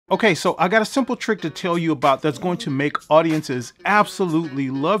Okay, so I got a simple trick to tell you about that's going to make audiences absolutely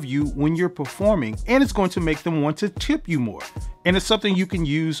love you when you're performing, and it's going to make them want to tip you more. And it's something you can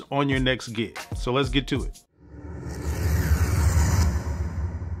use on your next gig. So let's get to it.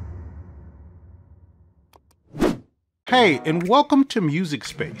 Hey, and welcome to Music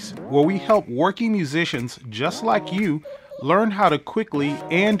Space, where we help working musicians just like you learn how to quickly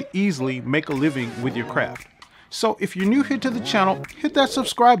and easily make a living with your craft. So if you're new here to the channel, hit that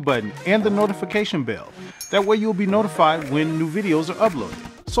subscribe button and the notification bell. That way you'll be notified when new videos are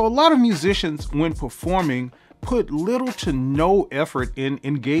uploaded. So a lot of musicians, when performing, put little to no effort in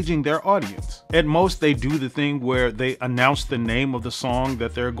engaging their audience. At most, they do the thing where they announce the name of the song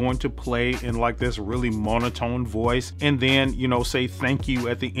that they're going to play in like this really monotone voice, and then, say thank you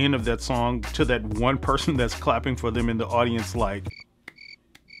at the end of that song to that one person that's clapping for them in the audience like.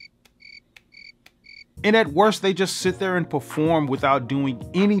 And at worst, they just sit there and perform without doing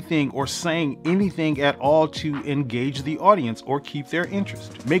anything or saying anything at all to engage the audience or keep their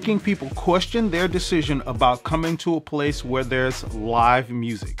interest, making people question their decision about coming to a place where there's live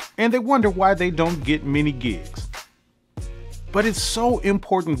music. And they wonder why they don't get many gigs. But it's so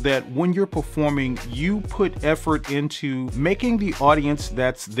important that when you're performing, you put effort into making the audience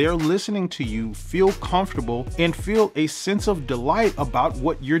that's there listening to you feel comfortable and feel a sense of delight about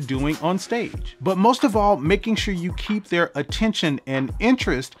what you're doing on stage. But most of all, making sure you keep their attention and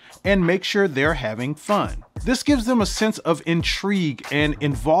interest and make sure they're having fun. This gives them a sense of intrigue and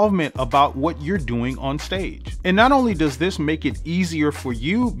involvement about what you're doing on stage. And not only does this make it easier for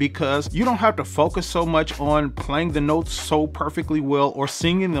you because you don't have to focus so much on playing the notes so perfectly well or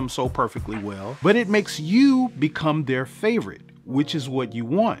singing them so perfectly well, but it makes you become their favorite, which is what you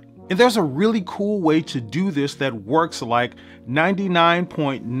want. And there's a really cool way to do this that works like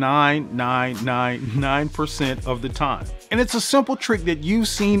 99.9999% of the time. And it's a simple trick that you've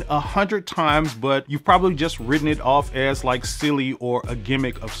seen 100 times, but you've probably just written it off as like silly or a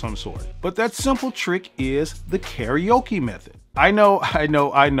gimmick of some sort. But that simple trick is the karaoke method. I know.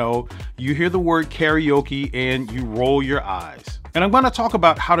 You hear the word karaoke and you roll your eyes. And I'm going to talk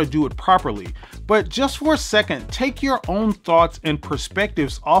about how to do it properly. But just for a second, take your own thoughts and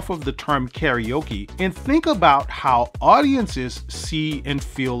perspectives off of the term karaoke and think about how audiences see and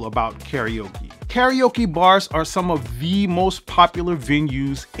feel about karaoke. Karaoke bars are some of the most popular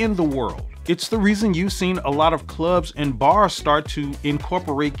venues in the world. It's the reason you've seen a lot of clubs and bars start to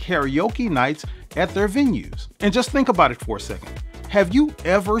incorporate karaoke nights at their venues. And just think about it for a second. Have you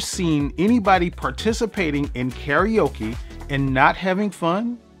ever seen anybody participating in karaoke and not having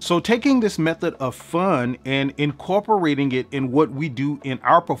fun? So taking this method of fun and incorporating it in what we do in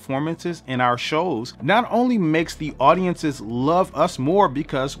our performances and our shows not only makes the audiences love us more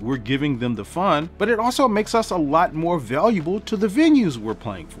because we're giving them the fun, but it also makes us a lot more valuable to the venues we're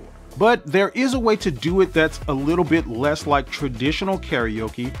playing for. But there is a way to do it that's a little bit less like traditional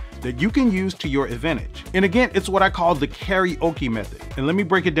karaoke that you can use to your advantage. And again, it's what I call the karaoke method. And let me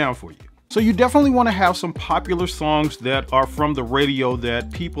break it down for you. So you definitely want to have some popular songs that are from the radio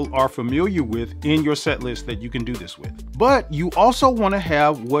that people are familiar with in your set list that you can do this with. But you also want to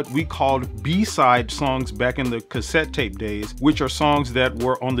have what we called B-side songs back in the cassette tape days, which are songs that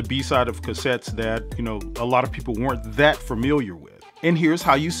were on the B-side of cassettes that, a lot of people weren't that familiar with. And here's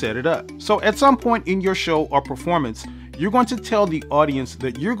how you set it up. So at some point in your show or performance, you're going to tell the audience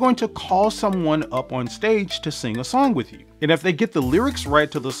that you're going to call someone up on stage to sing a song with you. And if they get the lyrics right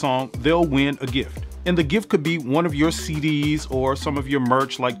to the song, they'll win a gift. And the gift could be one of your CDs or some of your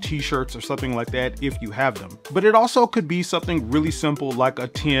merch like t-shirts or something like that if you have them. But it also could be something really simple like a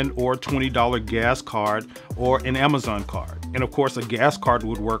 $10 or $20 gas card or an Amazon card. And of course, a gas card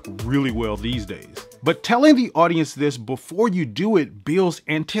would work really well these days. But telling the audience this before you do it builds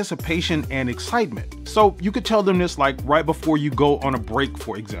anticipation and excitement. So you could tell them this like right before you go on a break,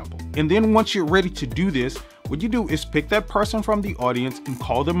 for example. And then once you're ready to do this, what you do is pick that person from the audience and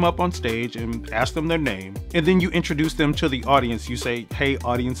call them up on stage and ask them their name. And then you introduce them to the audience. You say, hey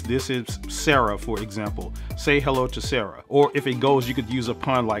audience, this is Sarah, for example. Say hello to Sarah. Or if it goes, you could use a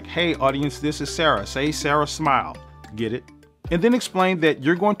pun like, hey audience, this is Sarah. Say Sarah smile. Get it? And then explain that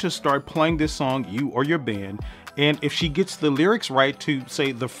you're going to start playing this song, you or your band, and if she gets the lyrics right to,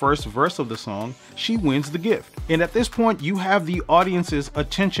 say, the first verse of the song, she wins the gift. And at this point, you have the audience's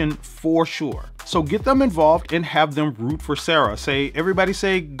attention for sure. So get them involved and have them root for Sarah. Say, everybody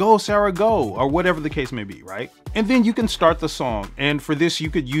say, go Sarah, go, or whatever the case may be, right? And then you can start the song. And for this, you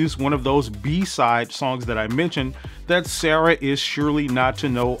could use one of those B-side songs that I mentioned that Sarah is surely not to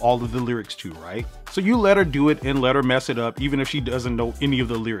know all of the lyrics to, right? So you let her do it and let her mess it up, even if she doesn't know any of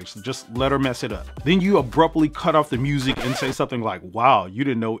the lyrics. Just let her mess it up. Then you abruptly cut off the music and say something like, wow, you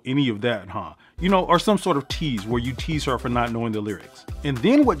didn't know any of that, huh? You know, or some sort of tease where you tease her for not knowing the lyrics. And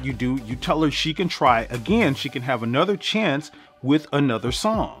then what you do, you tell her she can try again, she can have another chance with another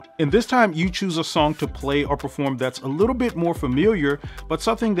song. And this time you choose a song to play or perform that's a little bit more familiar, but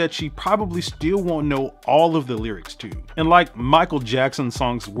something that she probably still won't know all of the lyrics to. And like Michael Jackson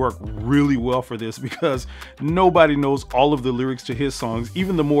songs work really well for this because nobody knows all of the lyrics to his songs,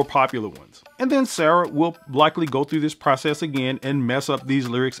 even the more popular ones. And then Sarah will likely go through this process again and mess up these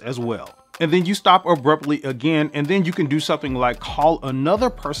lyrics as well. And then you stop abruptly again, and then you can do something like call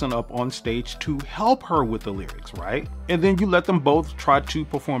another person up on stage to help her with the lyrics, right? And then you let them both try to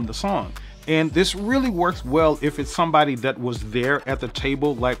perform the song. And this really works well if it's somebody that was there at the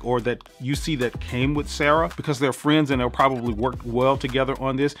table, like, or that you see that came with Sarah, because they're friends and they'll probably work well together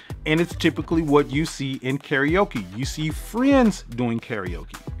on this. And it's typically what you see in karaoke. You see friends doing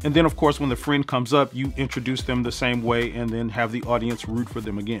karaoke. And then of course, when the friend comes up, you introduce them the same way and then have the audience root for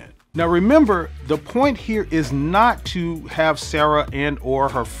them again. Now remember, the point here is not to have Sarah and or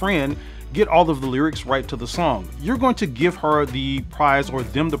her friend get all of the lyrics right to the song. You're going to give her the prize or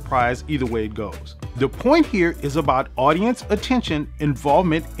them the prize either way it goes. The point here is about audience attention,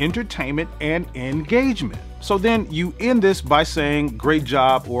 involvement, entertainment, and engagement. So then you end this by saying great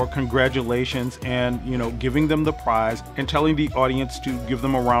job or congratulations and, you know, giving them the prize and telling the audience to give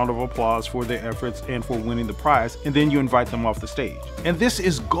them a round of applause for their efforts and for winning the prize. And then you invite them off the stage. And this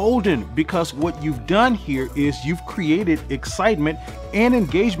is golden because what you've done here is you've created excitement and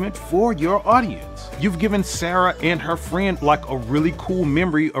engagement for your audience. You've given Sarah and her friend like a really cool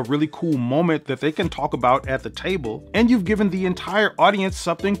memory, a really cool moment that they can talk about at the table. And you've given the entire audience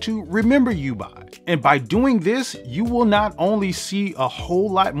something to remember you by. And by doing this, you will not only see a whole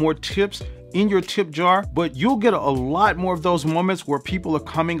lot more tips in your tip jar, but you'll get a lot more of those moments where people are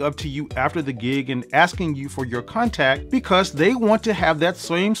coming up to you after the gig and asking you for your contact because they want to have that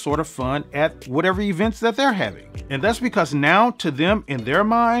same sort of fun at whatever events that they're having. And that's because now to them, in their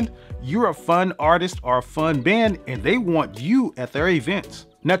mind, you're a fun artist or a fun band and they want you at their events.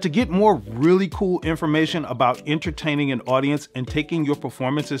 Now, to get more really cool information about entertaining an audience and taking your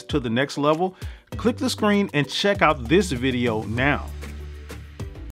performances to the next level, click the screen and check out this video now.